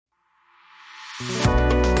For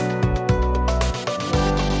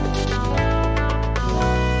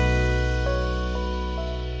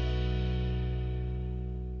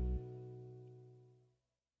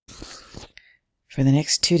the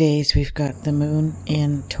next 2 days, we've got the moon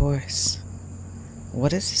in Taurus.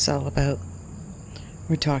 What is this all about?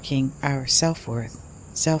 We're talking our self-worth,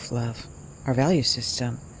 self-love, our value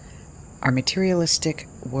system, our materialistic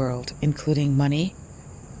world, including money,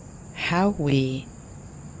 how we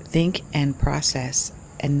think and process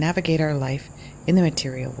and navigate our life in the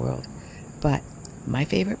material world. But my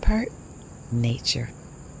favorite part, nature.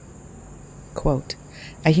 Quote,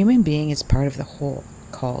 "A human being is part of the whole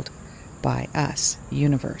called by us,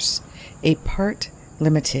 universe, a part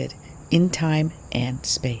limited in time and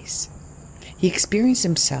space. He experienced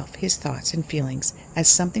himself, his thoughts and feelings as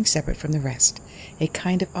something separate from the rest, a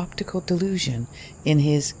kind of optical delusion in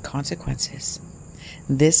his consequences.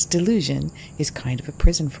 This delusion is kind of a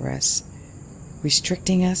prison for us,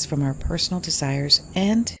 restricting us from our personal desires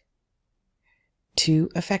and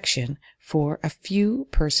to affection for a few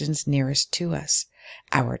persons nearest to us.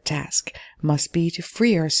 Our task must be to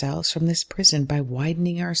free ourselves from this prison by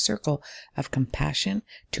widening our circle of compassion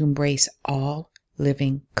to embrace all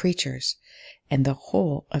living creatures and the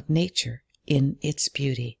whole of nature in its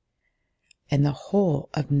beauty." And the whole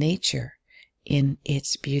of nature in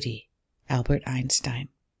its beauty. Albert Einstein.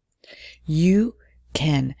 You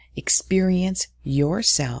can experience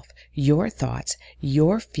yourself, your thoughts,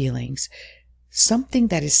 your feelings, something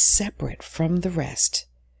that is separate from the rest.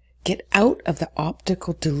 Get out of the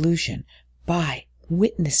optical delusion by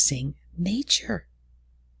witnessing nature.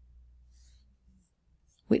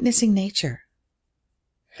 Witnessing nature.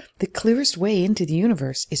 The clearest way into the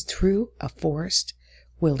universe is through a forest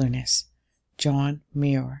wilderness. John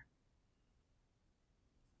Muir.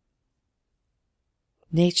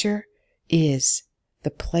 Nature is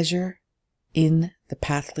the pleasure in the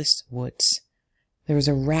pathless woods. There is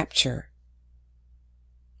a rapture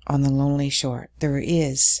on the lonely shore. There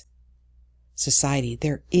is society.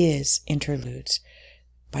 There is interludes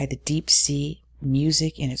by the deep sea,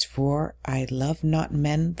 music in its roar. I love not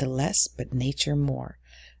men the less, but nature more.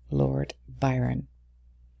 Lord Byron.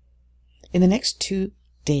 In the next 2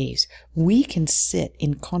 days, we can sit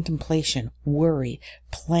in contemplation, worry,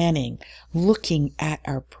 planning, looking at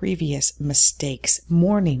our previous mistakes,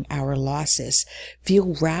 mourning our losses,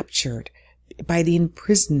 feel raptured by the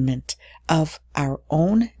imprisonment of our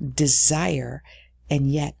own desire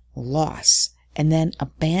and yet loss, and then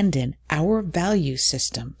abandon our value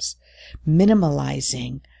systems,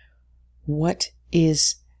 minimalizing what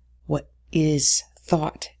is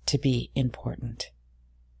thought to be important.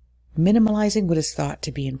 Minimalizing what is thought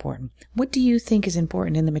to be important. What do you think is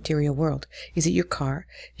important in the material world? Is it your car,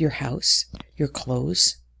 your house, your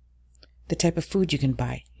clothes, the type of food you can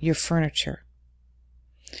buy, your furniture,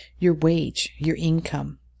 your wage, your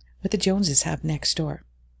income, what the Joneses have next door?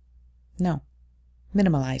 No.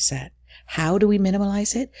 Minimalize that. How do we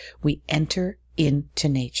minimalize it? We enter into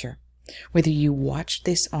nature. Whether you watch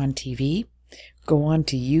this on TV, go on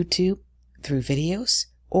to YouTube through videos,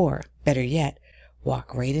 or better yet,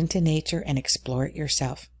 walk right into nature and explore it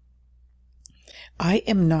yourself. I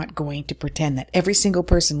am not going to pretend that every single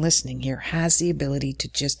person listening here has the ability to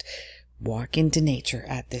just walk into nature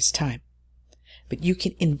at this time. But you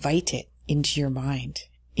can invite it into your mind,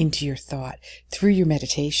 into your thought, through your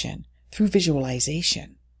meditation, through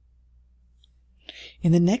visualization.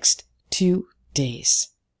 In the next 2 days,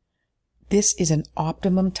 this is an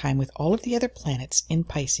optimum time with all of the other planets in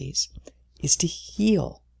Pisces, is to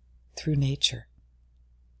heal through nature.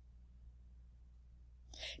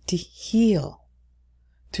 To heal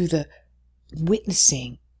through the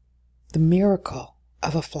witnessing the miracle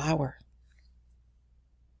of a flower.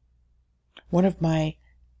 One of my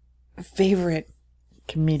favorite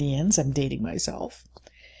comedians, I'm dating myself,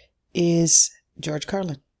 is George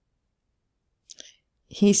Carlin.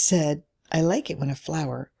 He said, "I like it when a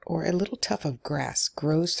flower or a little tuft of grass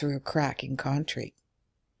grows through a crack in concrete.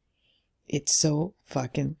 It's so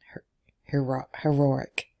fucking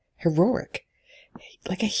heroic. Heroic.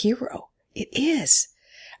 Like a hero. It is."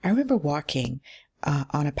 I remember walking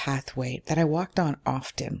on a pathway that I walked on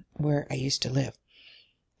often where I used to live.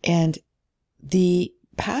 And the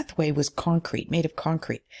pathway was concrete, made of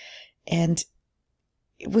concrete. And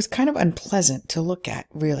it was kind of unpleasant to look at,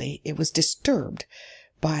 really. It was disturbed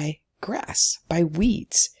by grass, by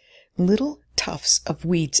weeds. Little tufts of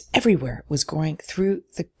weeds everywhere was growing through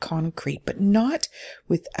the concrete, but not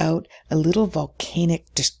without a little volcanic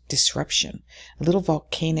disruption. A little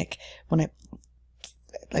volcanic,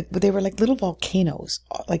 they were like little volcanoes,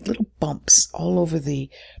 like little bumps all over the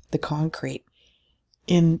concrete.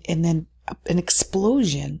 And then an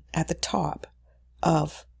explosion at the top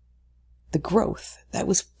of the growth that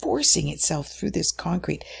was forcing itself through this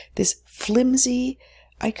concrete, this flimsy,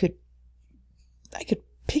 I could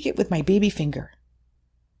pick it with my baby finger,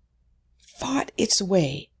 fought its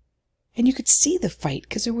way. And you could see the fight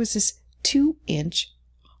because there was this 2-inch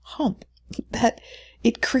hump that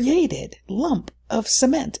it created, lump of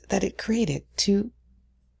cement that it created to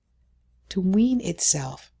wean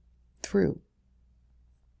itself through.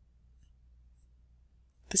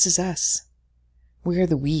 This is us. We are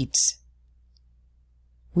the weeds.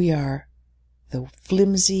 We are the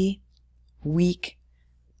flimsy, weak,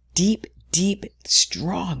 deep,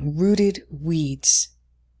 strong-rooted weeds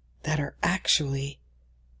that are actually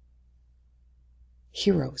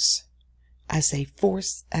heroes as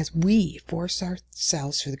we force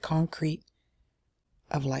ourselves through the concrete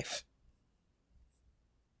of life.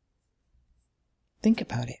 Think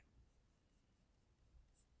about it.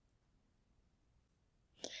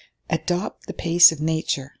 Adopt the pace of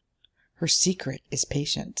nature. Her secret is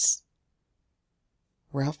patience.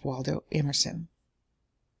 Ralph Waldo Emerson.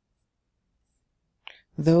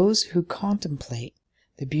 Those who contemplate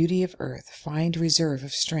the beauty of earth find reserve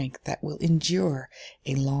of strength that will endure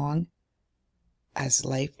as long as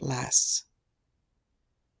life lasts.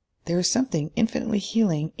 There is something infinitely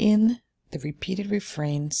healing in the repeated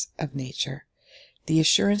refrains of nature, the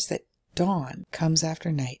assurance that dawn comes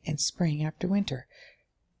after night and spring after winter.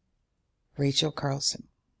 Rachel Carlson.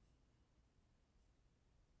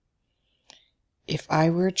 If I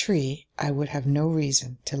were a tree, I would have no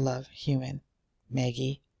reason to love human.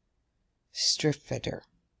 Maggie Stiefvater,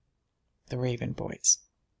 The Raven Boys.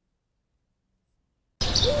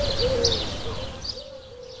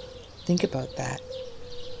 Think about that.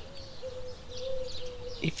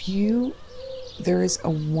 There is a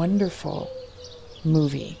wonderful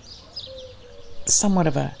movie, somewhat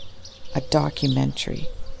of a documentary.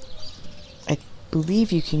 I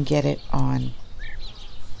believe you can get it on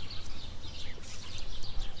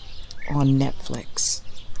Netflix,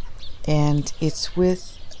 and it's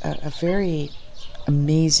with a very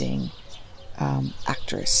amazing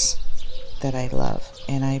actress that I love,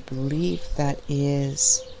 and I believe that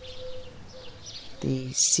is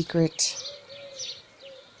The Secret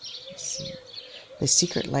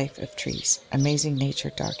Life of Trees. Amazing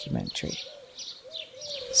nature documentary.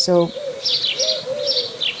 So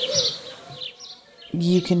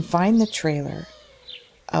you can find the trailer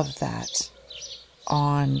of that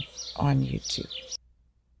on YouTube.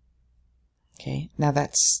 Okay, now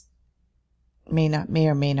that's may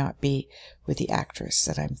or may not be with the actress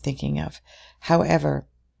that I'm thinking of. However,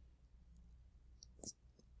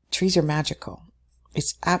 trees are magical.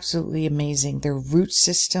 It's absolutely amazing. Their root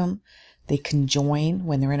system, they conjoin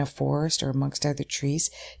when they're in a forest or amongst other trees.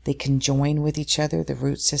 They conjoin with each other, the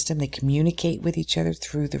root system. They communicate with each other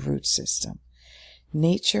through the root system.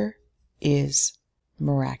 Nature is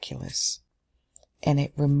miraculous. And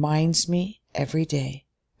it reminds me every day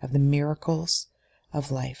of the miracles of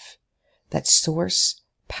life. That source,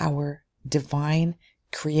 power, divine,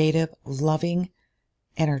 creative, loving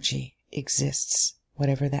energy exists,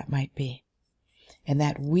 whatever that might be. And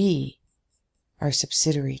that we are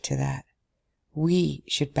subsidiary to that. We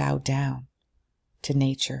should bow down to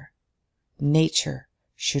nature. Nature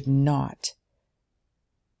should not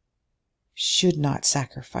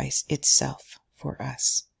sacrifice itself for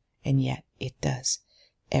us. And yet it does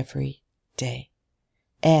every day,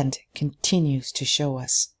 and continues to show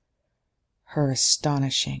us her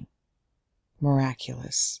astonishing,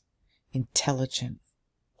 miraculous, intelligent,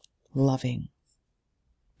 loving,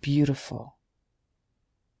 beautiful,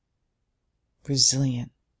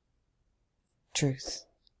 resilient truth.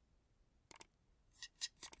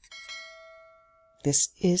 This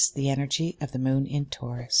is the energy of the moon in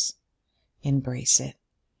Taurus. Embrace it.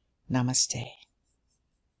 Namaste.